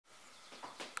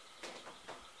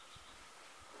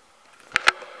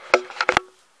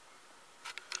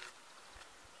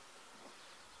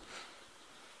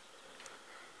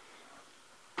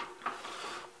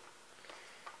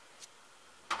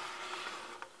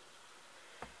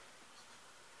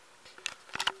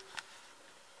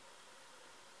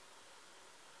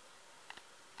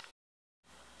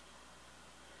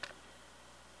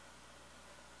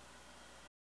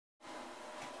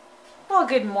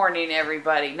good morning,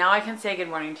 everybody. Now I can say good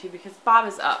morning to you because Bob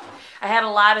is up. I had a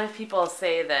lot of people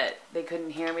say that they couldn't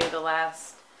hear me the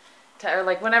last time, or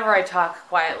like whenever I talk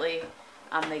quietly,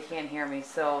 they can't hear me.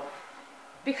 So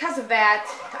because of that,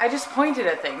 I just pointed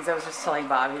at things. I was just telling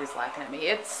Bob, he was laughing at me.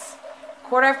 It's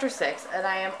 6:15, and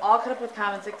I am all caught up with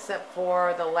comments except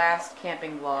for the last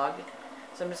camping vlog.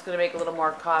 So I'm just going to make a little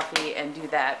more coffee and do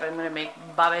that. But I'm going to make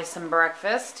Bobby some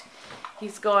breakfast.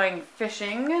 He's going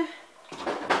fishing.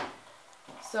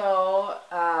 So,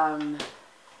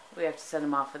 we have to send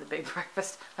him off with a big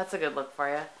breakfast. That's a good look for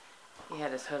you. He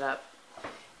had his hood up.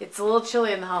 It's a little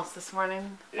chilly in the house this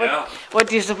morning. Yeah. What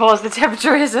do you suppose the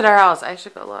temperature is at our house? I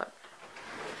should go look.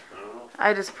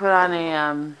 I just put on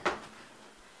a,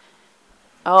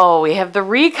 oh, we have the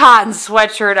Recon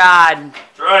sweatshirt on.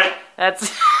 That's right.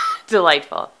 That's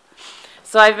delightful.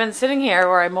 So I've been sitting here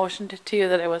where I motioned to you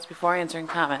that I was before answering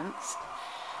comments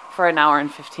for an hour and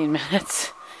 15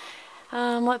 minutes.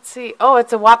 Let's see. Oh,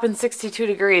 it's a whopping 62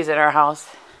 degrees at our house.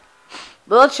 A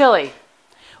little chilly.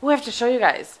 Oh, I have to show you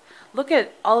guys. Look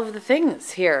at all of the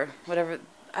things here. Whatever.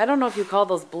 I don't know if you call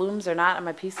those blooms or not on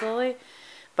my peace lily,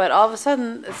 but all of a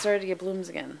sudden it started to get blooms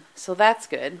again. So that's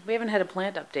good. We haven't had a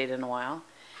plant update in a while.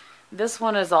 This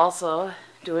one is also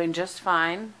doing just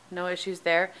fine. No issues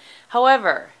there.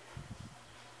 However,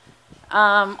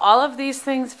 all of these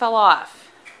things fell off.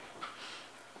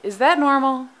 Is that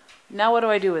normal? Now what do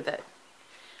I do with it?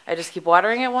 I just keep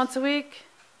watering it once a week?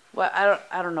 Well,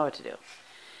 I don't know what to do.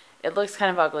 It looks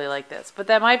kind of ugly like this, but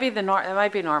that might be that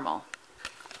might be normal.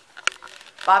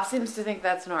 Bob seems to think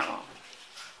that's normal.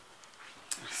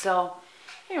 So,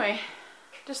 anyway,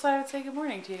 just thought I would say good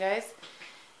morning to you guys,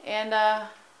 and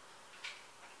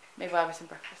make Bobby some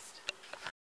breakfast.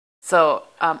 So,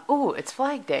 ooh, it's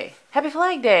Flag Day. Happy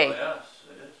Flag Day. Oh, yes,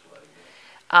 it is Flag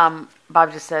Day.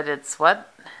 Bob just said it's what?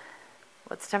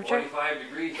 What's the temperature? 45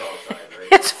 degrees outside, right?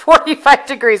 It's 45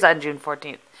 degrees on June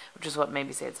 14th, which is what made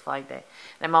me say it's Flag Day.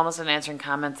 And I'm almost done answering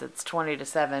comments. It's 20 to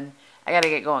 7. I got to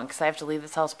get going because I have to leave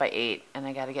this house by 8, and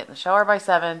I got to get in the shower by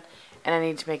 7, and I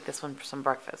need to make this one for some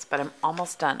breakfast. But I'm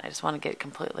almost done. I just want to get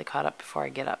completely caught up before I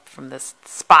get up from this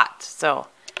spot. So,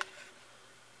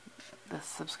 this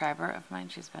subscriber of mine,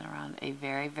 she's been around a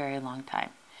very, very long time.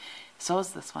 So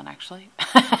is this one, actually.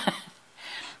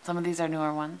 Some of these are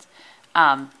newer ones.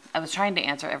 I was trying to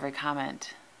answer every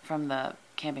comment from the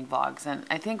camping vlogs, and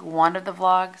I think one of the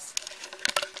vlogs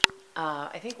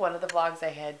I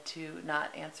had to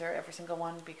not answer every single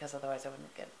one because otherwise I wouldn't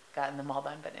have gotten them all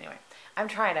done. But anyway, I'm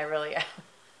trying. I really am.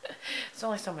 It's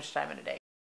only so much time in a day.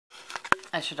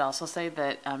 I should also say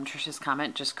that Trisha's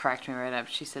comment just cracked me right up.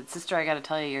 She said, "Sister, I got to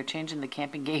tell you, you're changing the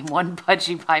camping game one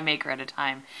budgie pie maker at a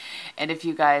time." And if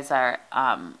you guys are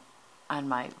on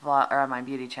my vlog or on my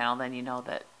beauty channel, then you know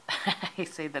that I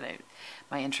say that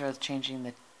my intro is changing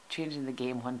the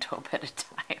game one dope at a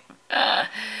time.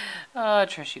 Oh,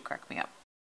 Trish, you crack me up.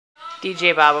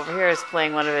 DJ Bob over here is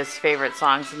playing one of his favorite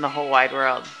songs in the whole wide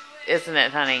world. Isn't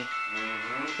it, honey?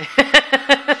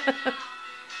 Mm-hmm.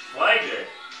 Flag Day.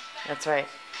 That's right.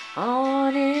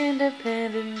 On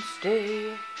Independence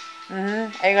Day.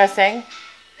 Mm-hmm. Are you going to sing?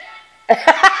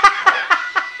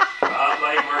 Bob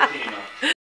like Martina.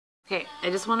 Okay, I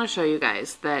just want to show you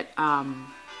guys that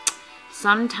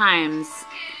sometimes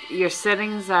your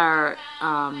settings are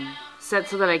set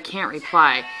so that I can't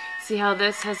reply. See how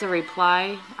this has a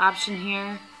reply option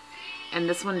here? And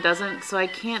this one doesn't, so I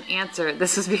can't answer.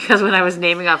 This is because when I was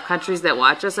naming off countries that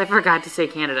watch us, I forgot to say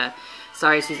Canada.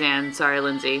 Sorry, Suzanne. Sorry,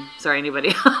 Lindsay. Sorry,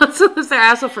 anybody else. I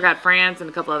also forgot France and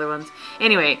a couple other ones.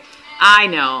 Anyway, I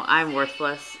know I'm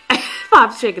worthless.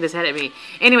 Bob's shaking his head at me.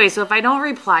 Anyway, so if I don't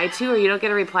reply to or you don't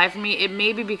get a reply from me, it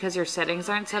may be because your settings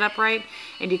aren't set up right.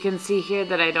 And you can see here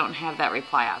that I don't have that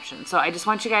reply option. So I just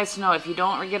want you guys to know if you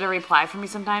don't get a reply from me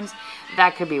sometimes,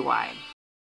 that could be why.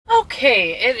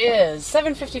 Okay, it is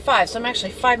 7:55, so I'm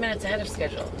actually 5 minutes ahead of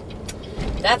schedule.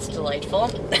 That's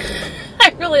delightful.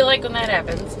 I really like when that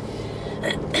happens.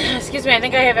 Excuse me, I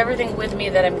think I have everything with me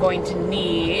that I'm going to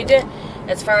need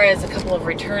as far as a couple of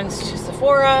returns to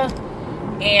Sephora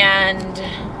and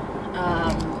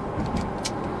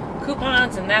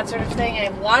coupons and that sort of thing. I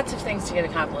have lots of things to get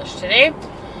accomplished today,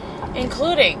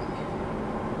 including,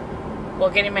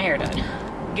 well, getting my hair done,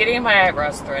 getting my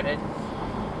eyebrows threaded,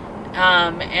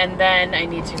 and then I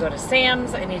need to go to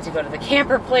Sam's. I need to go to the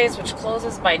camper place, which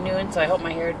closes by noon, so I hope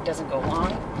my hair doesn't go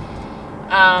long.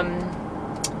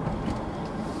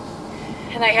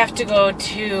 And I have to go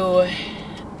to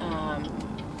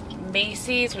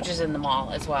Macy's, which is in the mall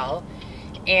as well.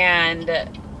 And I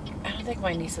don't don't think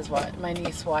my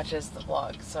niece watches the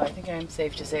vlog, so I think I'm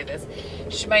safe to say this.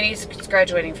 My niece is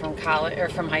graduating from college or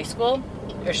from high school,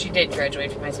 or she did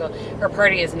graduate from high school. Her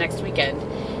party is next weekend,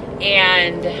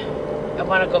 and I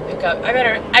want to go pick up. I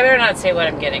better not say what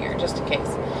I'm getting her, just in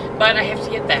case. But I have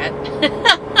to get that.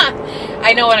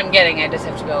 I know what I'm getting. I just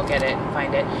have to go get it and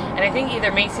find it. And I think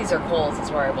either Macy's or Kohl's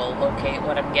is where I will locate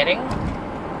what I'm getting.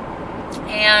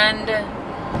 And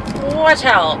what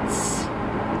else?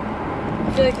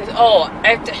 I feel like there's,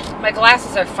 my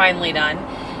glasses are finally done.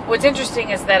 What's interesting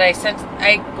is that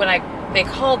they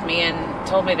called me and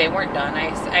told me they weren't done.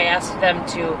 I asked them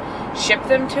to ship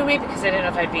them to me because I didn't know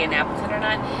if I'd be in Appleton or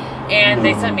not. And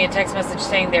they sent me a text message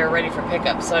saying they were ready for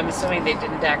pickup. So I'm assuming they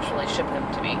didn't actually ship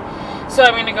them to me. So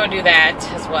I'm going to go do that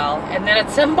as well. And then at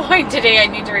some point today I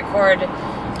need to record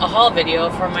a haul video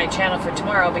for my channel for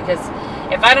tomorrow, because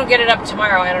if I don't get it up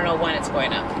tomorrow, I don't know when it's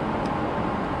going up.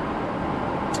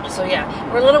 So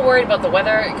yeah, we're a little worried about the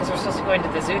weather because we're supposed to go into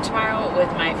the zoo tomorrow with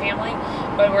my family,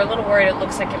 but we're a little worried. It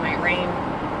looks like it might rain.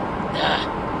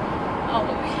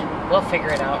 Oh, we'll figure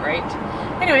it out, right?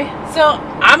 Anyway, so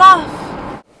I'm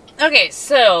off. Okay,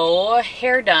 so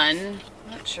hair done.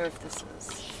 I'm not sure if this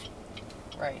is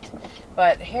right,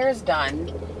 but hair's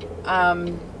done.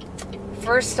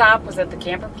 First stop was at the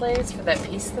camper place for that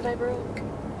piece that I broke.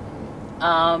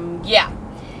 Yeah.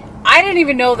 I didn't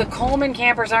even know the Coleman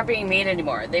campers aren't being made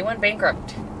anymore. They went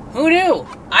bankrupt. Who knew?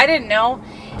 I didn't know.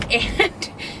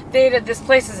 And this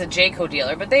place is a Jayco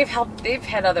dealer, but they've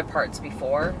had other parts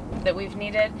before that we've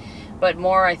needed, but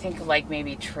more, I think, like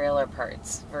maybe trailer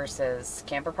parts versus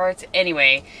camper parts.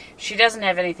 Anyway, she doesn't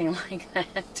have anything like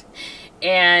that.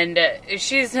 And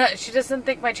she doesn't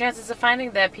think my chances of finding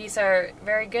that piece are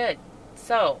very good.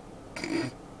 So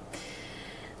I'm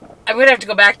going to have to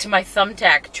go back to my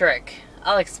thumbtack trick.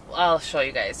 I'll show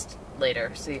you guys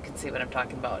later so you can see what I'm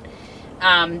talking about.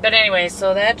 But anyway,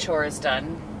 so that chore is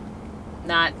done.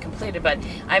 Not completed, but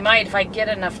I might, if I get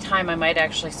enough time, I might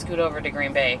actually scoot over to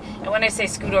Green Bay. And when I say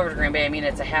scoot over to Green Bay, I mean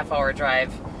it's a half-hour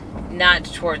drive, not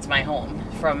towards my home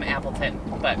from Appleton.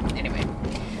 But anyway.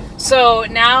 So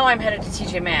now I'm headed to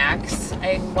TJ Maxx.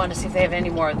 I want to see if they have any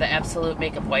more of the Absolute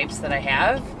makeup wipes that I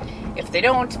have. If they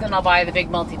don't, then I'll buy the big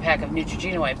multi-pack of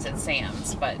Neutrogena wipes at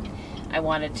Sam's. But I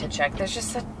wanted to check.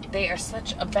 They are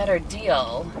such a better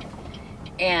deal,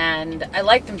 and I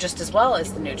like them just as well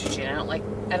as the Neutrogena.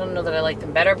 I don't know that I like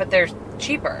them better, but they're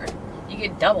cheaper. You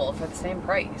get double for the same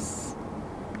price.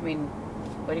 I mean,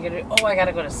 what are you gonna do? Oh, I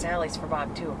gotta go to Sally's for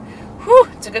Bob too. Whew!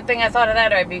 It's a good thing I thought of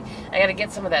that. I gotta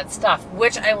get some of that stuff,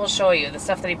 which I will show you. The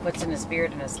stuff that he puts in his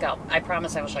beard and his scalp. I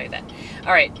promise I will show you that.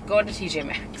 All right, going to TJ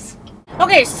Maxx.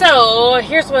 Okay, so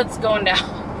here's what's going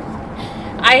down.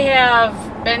 I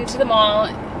have been to the mall,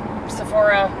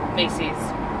 Sephora, Macy's.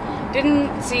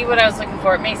 Didn't see what I was looking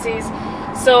for at Macy's.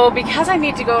 So because I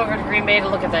need to go over to Green Bay to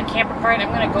look at that camper part, I'm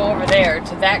going to go over there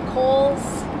to that Kohl's.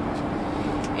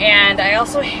 And I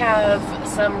also have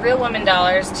some Real Women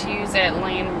dollars to use at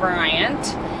Lane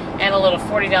Bryant and a little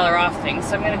 $40 off thing.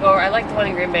 So I'm going to go, I like the one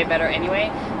in Green Bay better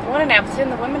anyway. The one in Appleton,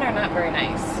 the women are not very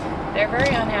nice. They're very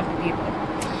unhappy people.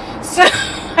 So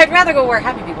I'd rather go where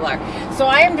happy people are. So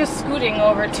I am just scooting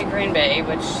over to Green Bay,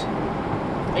 which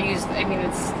it's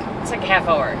like a half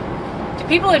hour. To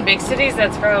people in big cities,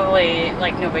 that's probably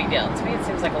like no big deal. To me, it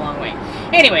seems like a long way.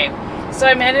 Anyway, so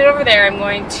I'm headed over there. I'm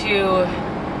going to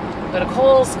go to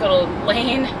Kohl's, go to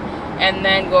Lane, and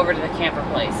then go over to the camper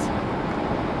place.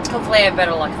 Hopefully I have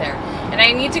better luck there. And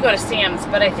I need to go to Sam's,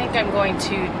 but I think I'm going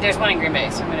to, there's one in Green Bay,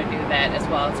 so I'm going to do that as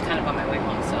well. It's kind of on my way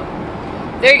home, so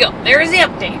there you go. There is the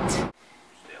update.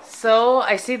 So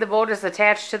I see the boat is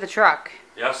attached to the truck.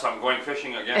 Yes, I'm going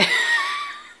fishing again.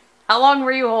 How long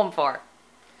were you home for?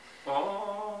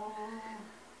 Oh,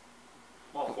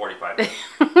 well, 45 minutes.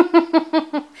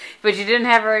 But you didn't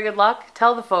have very good luck?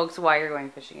 Tell the folks why you're going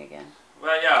fishing again.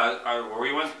 Well, yeah, where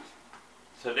we went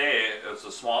today, it's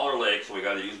a smaller lake, so we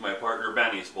got to use my partner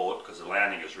Benny's boat because the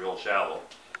landing is real shallow.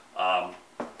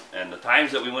 And the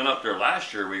times that we went up there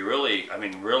last year, we really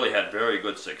had very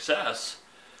good success.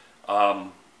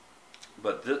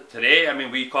 But today,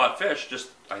 we caught fish.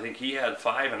 I think he had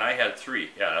 5 and I had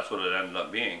 3. Yeah, that's what it ended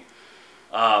up being.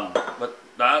 But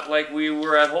not like we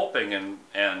were hoping.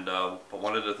 But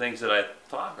one of the things that I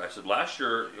said last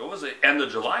year, it was the end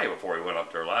of July before we went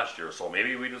up there last year. So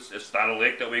maybe it's not a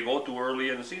lake that we go to early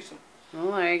in the season.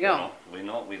 Well, there you go. We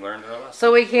learned our lesson.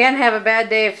 So we can't have a bad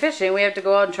day of fishing. We have to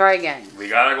go out and try again. We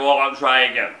got to go out and try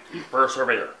again.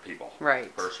 Persevere, people.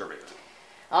 Right. Persevere.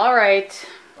 All right.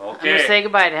 Okay. I'm going to say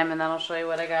goodbye to him, and then I'll show you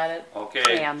what I got at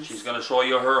Sam's. She's going to show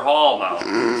you her haul now.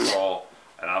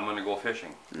 And I'm going to go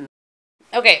fishing.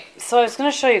 Okay, so I was going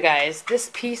to show you guys this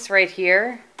piece right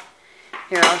here.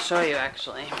 Here, I'll show you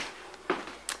actually.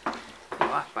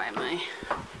 Walk by my...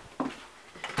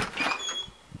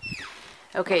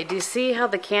 Okay, do you see how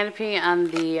the canopy on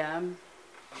the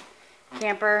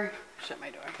camper... Shut my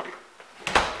door here.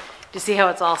 Do you see how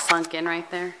it's all sunk in right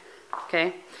there?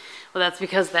 Okay. Well, that's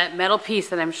because that metal piece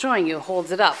that I'm showing you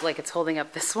holds it up, like it's holding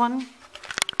up this one.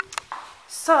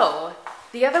 So,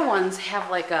 the other ones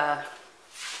have like a...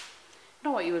 I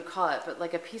don't know what you would call it, but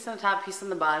like a piece on the top, piece on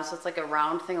the bottom, so it's like a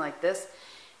round thing like this,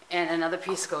 and another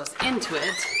piece goes into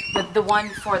it. But the one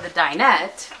for the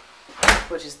dinette,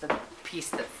 which is the piece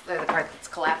that's the part that's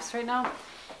collapsed right now,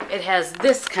 it has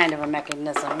this kind of a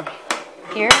mechanism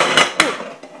here.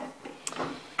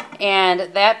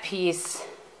 And that piece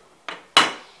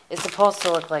is supposed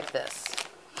to look like this.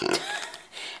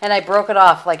 And I broke it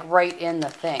off like right in the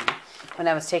thing when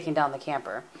I was taking down the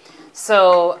camper.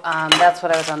 So that's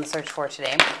what I was on the search for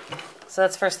today. So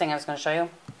that's the first thing I was going to show you.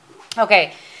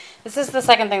 Okay, this is the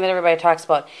second thing that everybody talks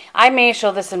about. I may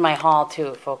show this in my haul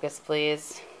too. Focus,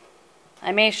 please.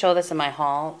 I may show this in my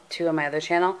haul too on my other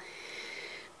channel.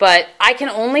 But I can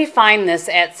only find this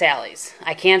at Sally's.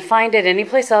 I can't find it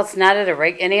anyplace else, not at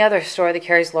any other store that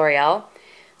carries L'Oreal.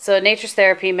 So Nature's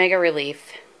Therapy Mega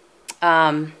Relief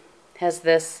has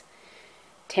this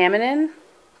Tamanu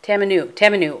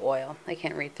oil. I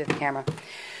can't read through the camera.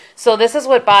 So this is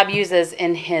what Bob uses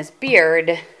in his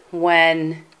beard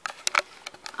when,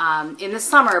 in the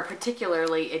summer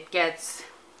particularly, it gets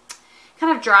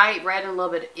kind of dry, red, and a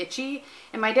little bit itchy.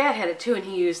 And my dad had it too, and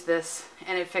he used this,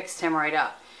 and it fixed him right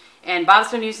up. And Bob's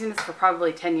been using this for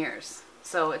probably 10 years.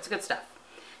 So it's good stuff.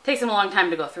 It takes him a long time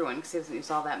to go through one because he doesn't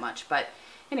use all that much. But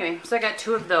anyway, so I got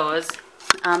 2 of those.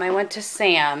 I went to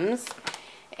Sam's,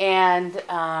 and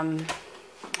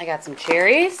I got some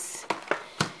cherries,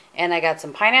 and I got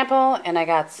some pineapple, and I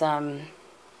got some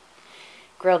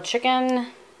grilled chicken,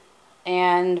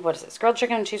 and what is this? Grilled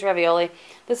chicken and cheese ravioli.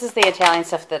 This is the Italian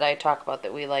stuff that I talk about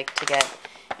that we like to get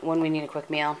when we need a quick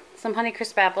meal. Some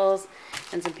Honeycrisp apples,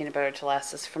 and some peanut butter to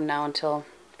last us from now until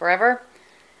forever.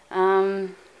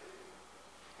 And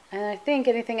I think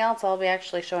anything else I'll be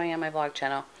actually showing on my vlog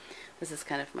channel. This is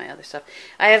kind of my other stuff.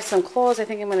 I have some clothes. I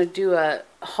think I'm going to do a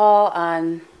haul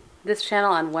on this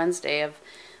channel on Wednesday of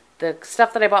the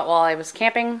stuff that I bought while I was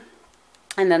camping,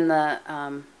 and then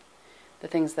the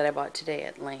things that I bought today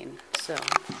at Lane. So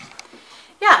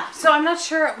yeah, so I'm not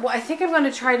sure. Well, I think I'm going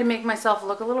to try to make myself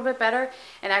look a little bit better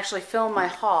and actually film my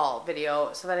haul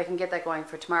video so that I can get that going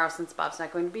for tomorrow, since Bob's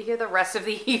not going to be here the rest of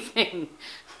the evening.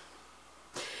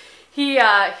 He's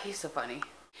so funny.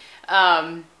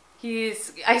 I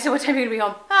said, what time are you going to be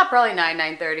home? Probably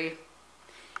 9:30.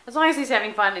 As long as he's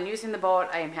having fun and using the boat,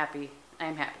 I am happy. I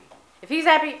am happy. If he's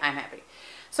happy, I'm happy.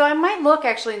 So I might look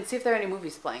actually and see if there are any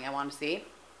movies playing I want to see.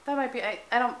 That might be,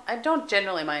 I don't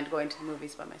generally mind going to the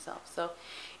movies by myself. So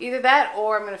either that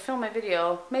or I'm going to film my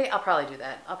video. Maybe I'll probably do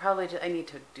that. I need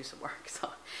to do some work.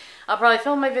 So I'll probably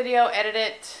film my video, edit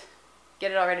it, get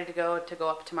it all ready to go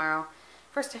up tomorrow.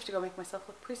 First I have to go make myself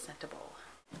look presentable.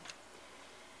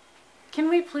 Can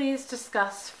we please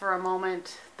discuss for a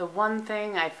moment the one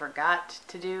thing I forgot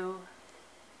to do?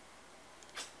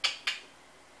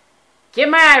 Get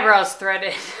my eyebrows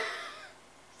threaded.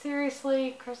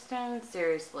 Seriously, Kristin?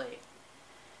 Seriously.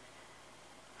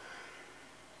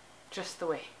 Just the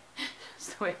way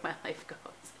my life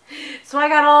goes. So I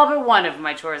got all but one of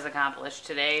my chores accomplished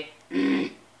today. Oh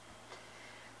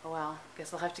well,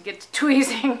 guess I'll have to get to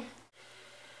tweezing.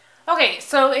 Okay,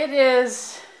 so it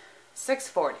is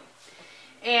 6:40.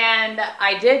 And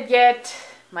I did get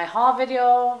my haul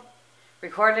video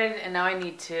recorded, and now I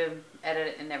need to edit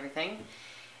it and everything.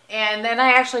 And then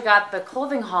I actually got the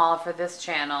clothing haul for this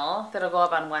channel that'll go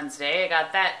up on Wednesday. I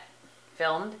got that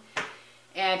filmed.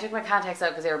 And I took my contacts out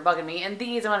because they were bugging me. And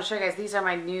these, I want to show you guys, these are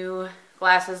my new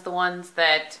glasses, the ones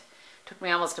that took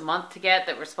me almost a month to get,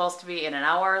 that were supposed to be in an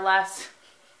hour or less.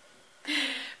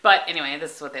 But anyway,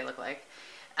 this is what they look like.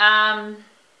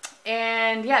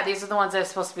 And yeah, these are the ones that are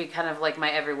supposed to be kind of like my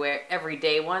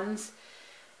everyday ones,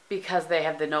 because they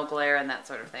have the no glare and that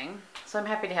sort of thing. So I'm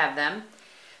happy to have them.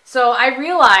 So I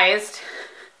realized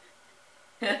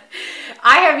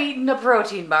I have eaten a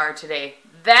protein bar today.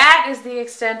 That is the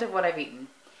extent of what I've eaten.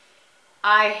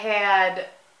 I had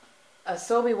a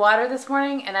Sobe water this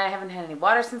morning, and I haven't had any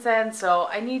water since then, so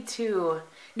I need to...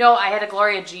 No, I had a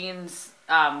Gloria Jean's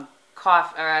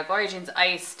Gloria Jean's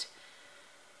iced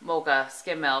mocha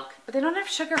skim milk, but they don't have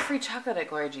sugar-free chocolate at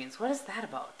Gloria Jean's. What is that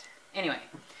about? Anyway,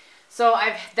 so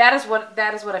that is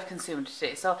what I've consumed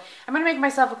today. So I'm gonna make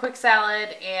myself a quick salad,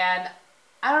 and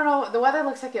I don't know. The weather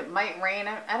looks like it might rain.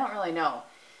 I don't really know,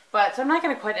 But, so I'm not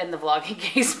going to quite end the vlog in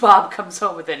case Bob comes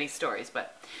home with any stories,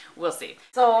 but we'll see.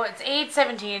 So it's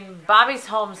 8:17. Bobby's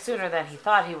home sooner than he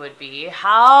thought he would be.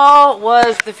 How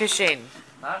was the fishing?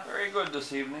 Not very good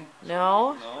this evening.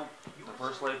 No? No. The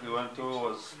first lake we went to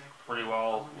was pretty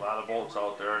well, a lot of boats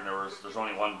out there, and there's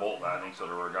only one boat landing, so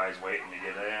there were guys waiting to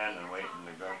get in and waiting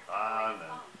to go on,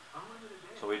 and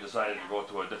so we decided to go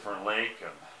to a different lake,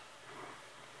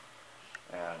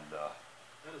 and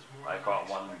I caught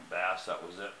one bass, that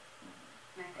was it.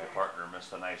 My partner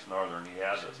missed a nice northern. He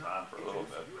had this on for a little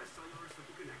bit.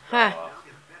 Huh.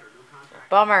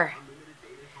 Bummer.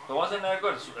 It wasn't that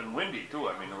good, and windy too.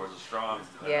 I mean, there was a strong,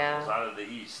 Yeah. It was out of the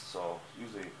east, so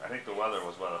usually, I think the weather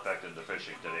was what affected the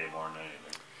fishing today more than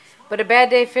anything. But a bad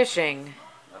day fishing.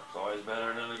 That's always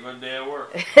better than a good day at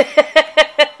work.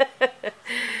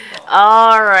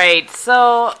 All right,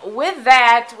 so with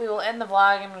that, we will end the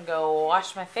vlog. I'm going to go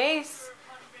wash my face.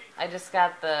 I just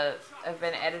got I've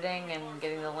been editing and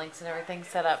getting the links and everything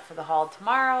set up for the haul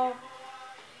tomorrow.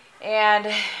 And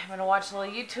I'm going to watch a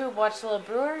little YouTube, watch a little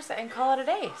Brewers, and call it a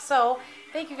day. So,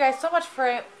 thank you guys so much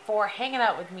for hanging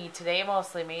out with me today,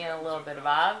 mostly me and a little bit of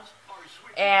Bob.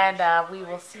 And we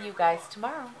will see you guys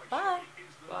tomorrow. Bye.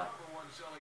 Bye.